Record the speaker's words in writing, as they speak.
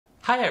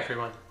Hi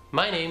everyone,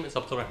 my name is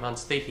Abdul Rahman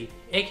Stati,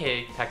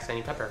 aka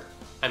Pakistani Pepper.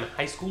 I'm a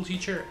high school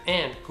teacher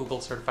and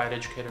Google certified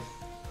educator.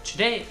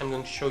 Today I'm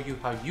going to show you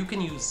how you can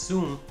use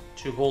Zoom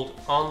to hold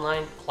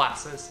online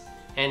classes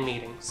and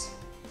meetings.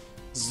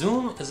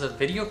 Zoom is a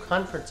video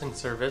conferencing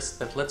service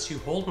that lets you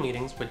hold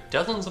meetings with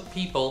dozens of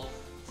people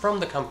from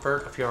the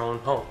comfort of your own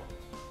home.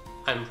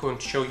 I'm going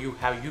to show you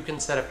how you can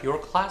set up your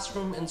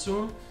classroom in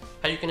Zoom,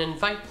 how you can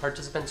invite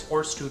participants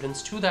or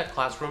students to that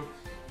classroom,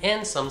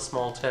 and some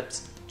small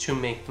tips to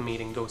make the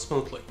meeting go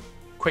smoothly.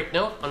 Quick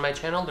note, on my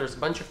channel there's a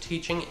bunch of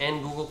teaching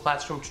and Google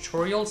Classroom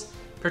tutorials,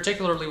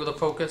 particularly with a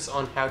focus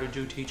on how to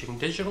do teaching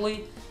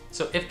digitally,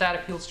 so if that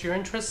appeals to your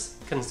interests,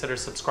 consider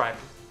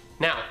subscribing.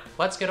 Now,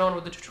 let's get on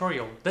with the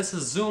tutorial. This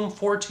is Zoom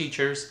for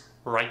Teachers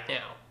right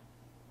now.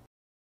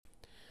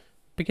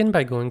 Begin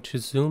by going to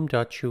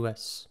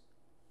zoom.us.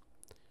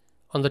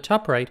 On the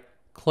top right,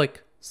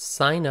 click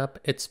Sign Up,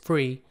 it's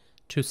free,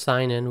 to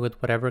sign in with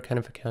whatever kind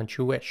of account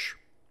you wish.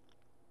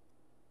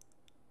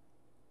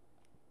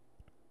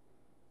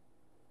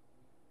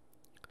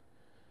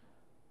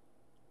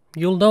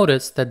 You'll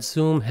notice that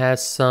Zoom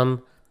has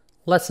some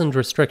lessened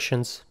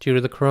restrictions due to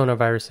the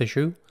coronavirus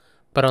issue,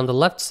 but on the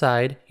left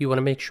side, you want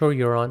to make sure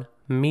you're on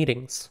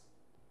Meetings.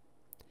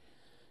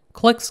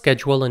 Click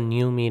Schedule a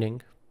new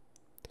meeting.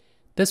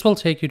 This will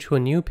take you to a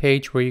new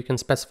page where you can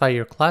specify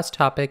your class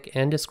topic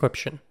and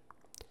description.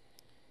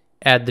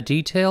 Add the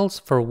details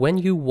for when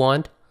you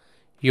want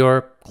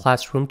your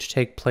classroom to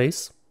take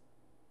place,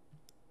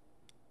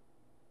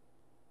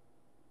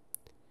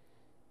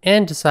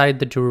 and decide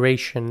the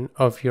duration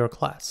of your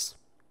class.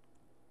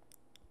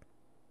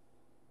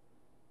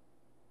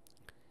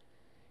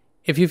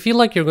 If you feel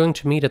like you're going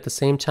to meet at the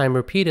same time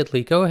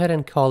repeatedly, go ahead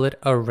and call it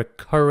a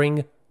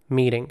recurring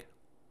meeting.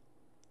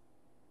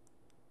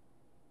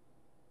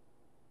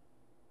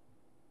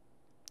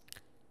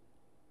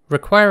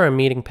 Require a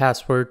meeting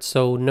password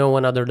so no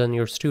one other than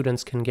your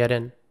students can get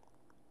in.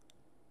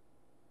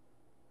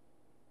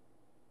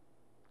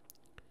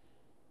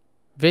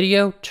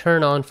 Video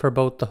turn on for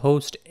both the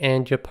host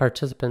and your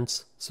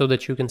participants so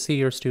that you can see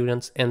your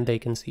students and they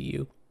can see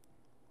you.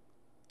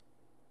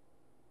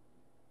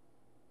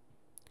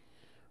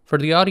 For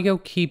the audio,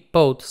 keep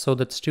both so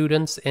that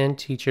students and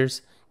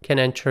teachers can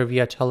enter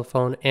via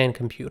telephone and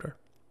computer.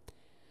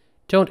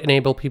 Don't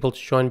enable people to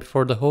join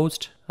before the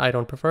host, I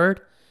don't prefer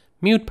it.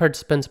 Mute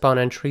participants upon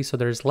entry so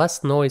there's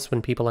less noise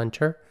when people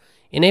enter.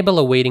 Enable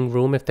a waiting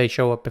room if they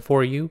show up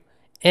before you,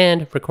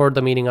 and record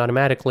the meeting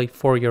automatically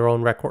for your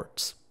own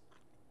records.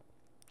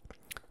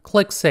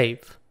 Click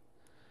Save.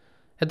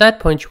 At that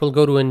point, you will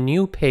go to a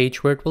new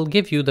page where it will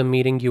give you the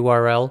meeting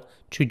URL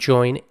to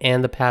join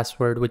and the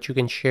password, which you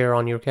can share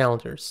on your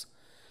calendars.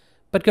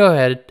 But go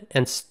ahead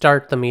and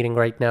start the meeting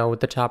right now with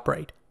the top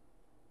right.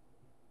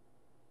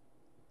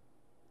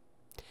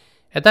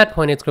 At that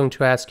point, it's going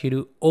to ask you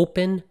to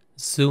open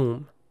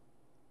Zoom.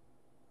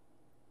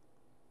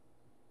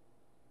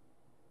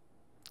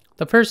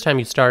 The first time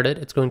you start it,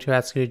 it's going to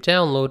ask you to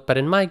download, but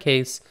in my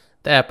case,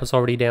 the app was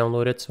already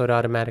downloaded, so it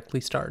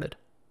automatically started.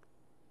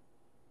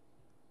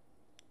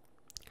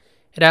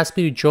 It asks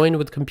me to join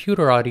with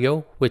computer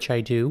audio, which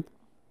I do.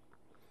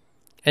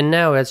 And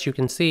now, as you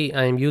can see,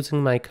 I am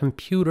using my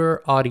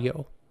computer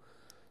audio.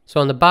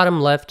 So on the bottom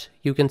left,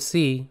 you can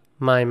see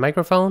my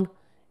microphone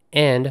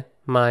and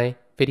my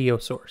video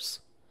source.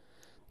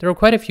 There are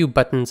quite a few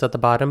buttons at the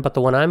bottom, but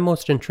the one I'm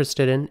most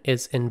interested in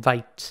is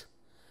Invite.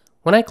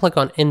 When I click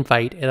on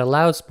Invite, it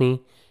allows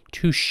me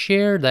to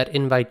share that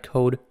invite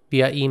code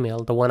via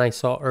email, the one I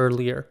saw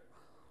earlier.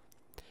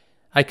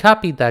 I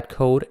copied that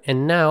code,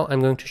 and now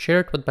I'm going to share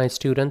it with my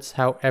students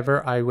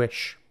however I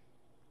wish.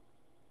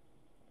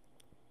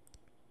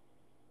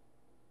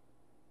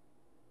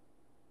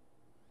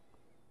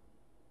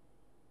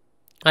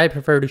 I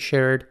prefer to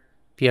share it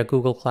via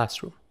Google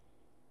Classroom.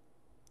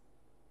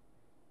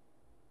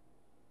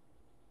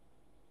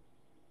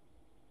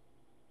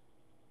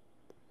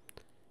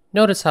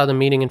 Notice how the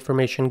meeting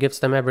information gives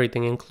them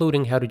everything,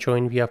 including how to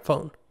join via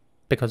phone,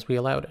 because we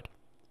allowed it.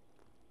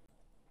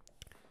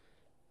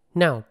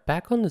 Now,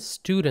 back on the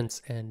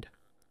student's end,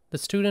 the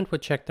student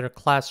would check their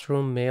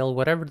classroom, mail,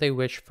 whatever they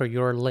wish for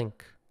your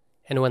link.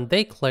 And when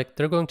they click,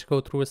 they're going to go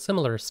through a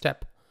similar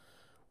step,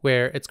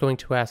 where it's going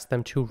to ask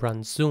them to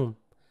run Zoom.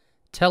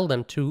 Tell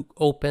them to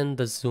open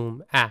the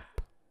Zoom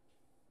app.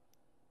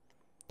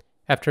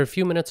 After a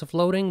few minutes of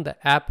loading, the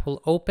app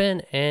will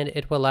open and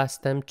it will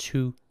ask them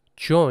to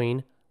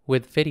join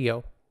with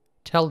video.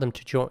 Tell them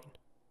to join.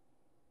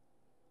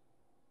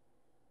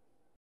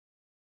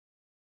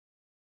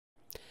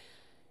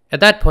 At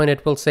that point,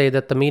 it will say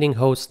that the meeting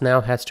host now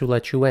has to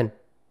let you in.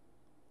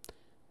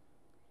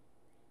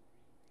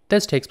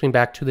 This takes me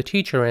back to the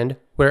teacher end,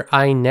 where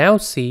I now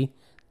see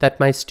that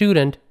my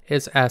student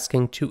is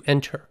asking to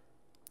enter.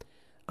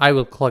 I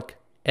will click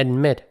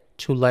Admit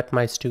to let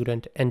my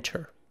student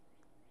enter.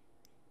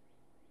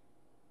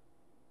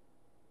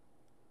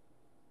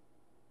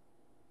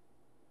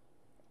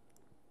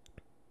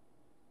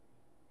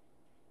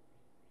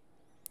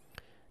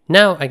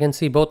 Now I can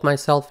see both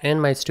myself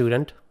and my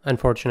student,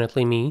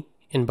 unfortunately me,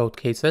 in both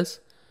cases,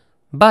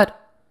 but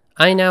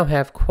I now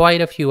have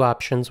quite a few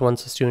options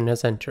once a student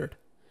has entered.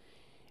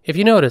 If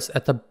you notice,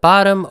 at the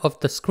bottom of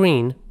the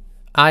screen,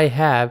 I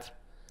have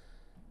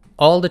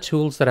all the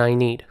tools that I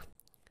need.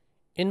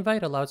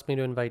 Invite allows me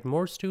to invite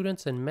more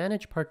students, and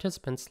Manage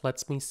Participants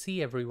lets me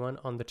see everyone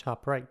on the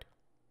top right.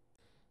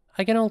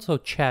 I can also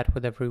chat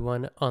with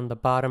everyone on the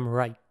bottom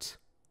right.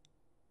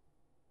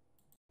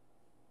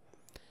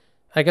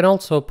 I can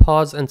also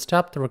pause and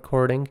stop the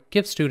recording,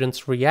 give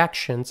students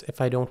reactions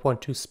if I don't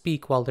want to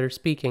speak while they're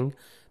speaking,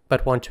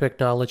 but want to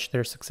acknowledge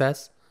their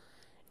success.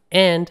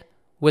 And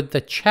with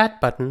the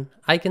chat button,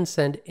 I can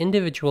send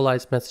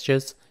individualized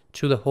messages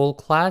to the whole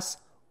class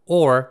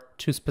or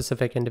to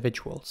specific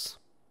individuals.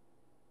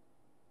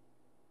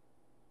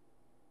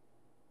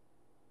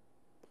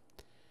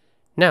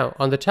 Now,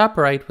 on the top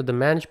right with the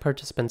Manage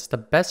Participants, the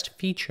best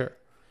feature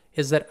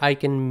is that I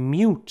can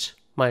mute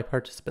my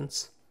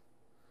participants.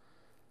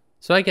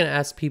 So I can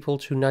ask people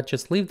to not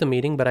just leave the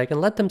meeting, but I can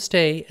let them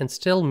stay and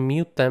still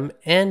mute them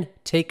and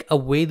take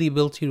away the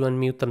ability to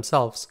unmute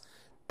themselves.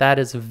 That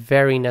is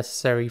very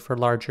necessary for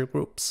larger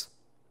groups.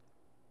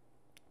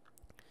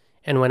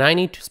 And when I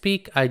need to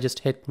speak, I just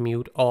hit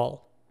mute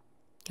all.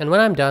 And when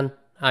I'm done,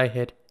 I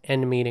hit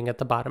end meeting at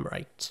the bottom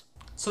right.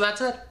 So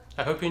that's it.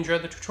 I hope you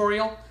enjoyed the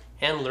tutorial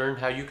and learned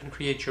how you can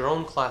create your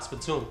own class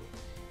with Zoom.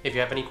 If you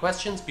have any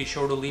questions, be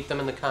sure to leave them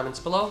in the comments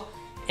below.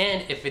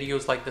 And if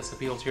videos like this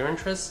appeal to your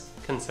interests,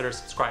 consider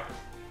subscribing.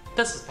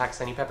 This is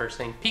Pakistani Pepper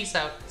saying peace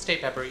out, stay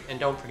peppery, and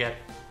don't forget,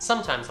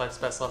 sometimes life's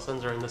best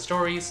lessons are in the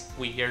stories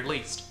we hear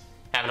least.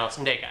 Have an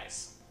awesome day,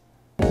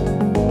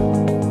 guys.